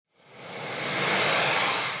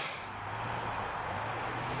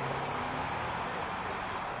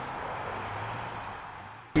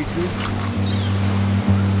There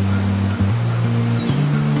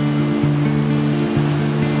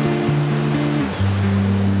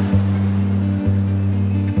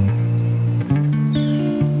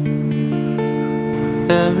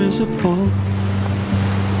is a pull,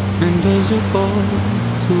 invisible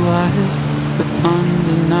to eyes, but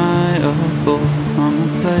undeniable from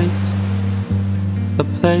a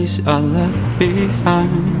place I left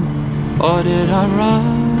behind. Or did I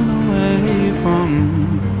run away from?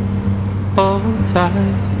 Hold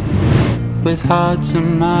tight, with hearts a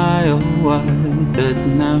mile wide that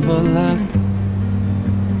never left.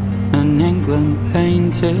 An England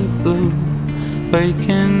painted blue,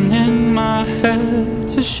 waking in my head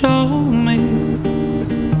to show me.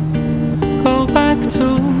 Go back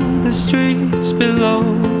to the streets below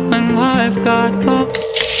when life got low.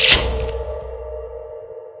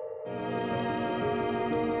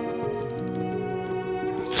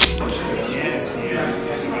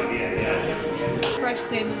 Fresh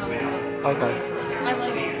salmon on top. Okay. I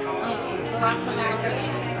like the last time I ordered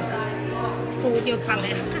it. Food, you're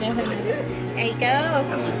coming. There you go.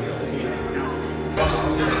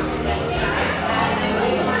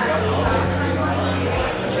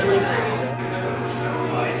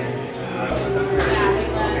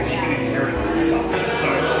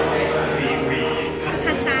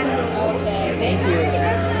 Thank you.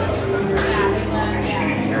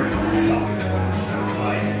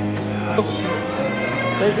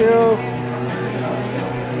 Thank you.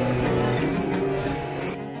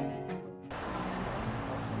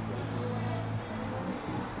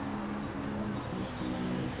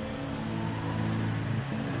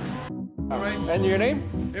 All right. And your name?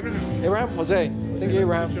 Abraham. Abraham? Jose. Thank you,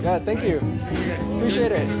 Abraham. Yeah, thank you.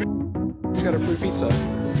 Appreciate it. Just got a free pizza.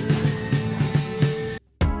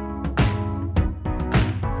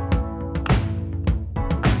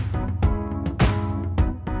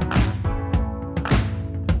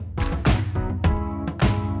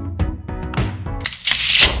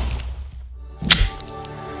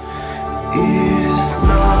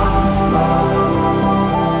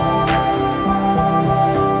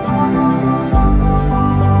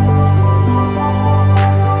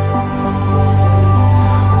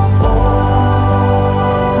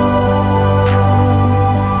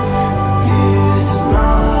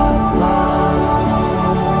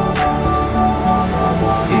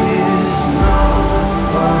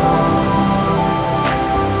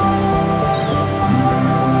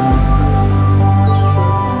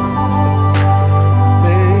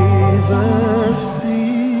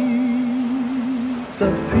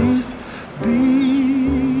 Of peace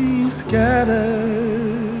be scattered,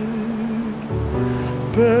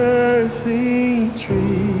 birthing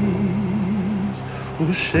trees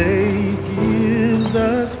whose shade gives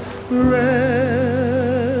us rest.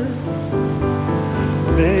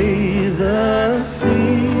 May the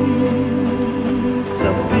seeds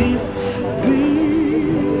of peace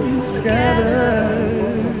be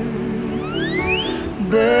scattered,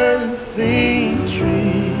 birthing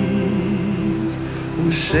trees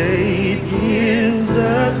whose shade gives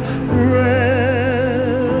us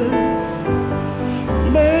rest.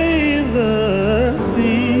 May the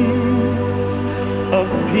seeds of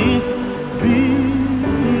peace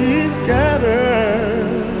be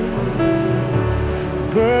scattered,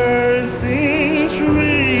 birthing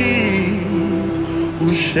trees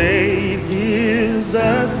whose shade gives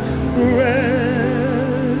us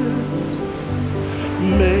rest.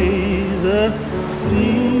 May the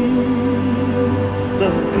seeds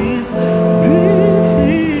of peace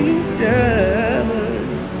be scattered,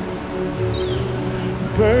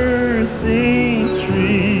 birthing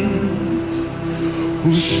trees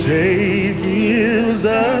whose shade gives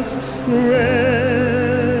us rest.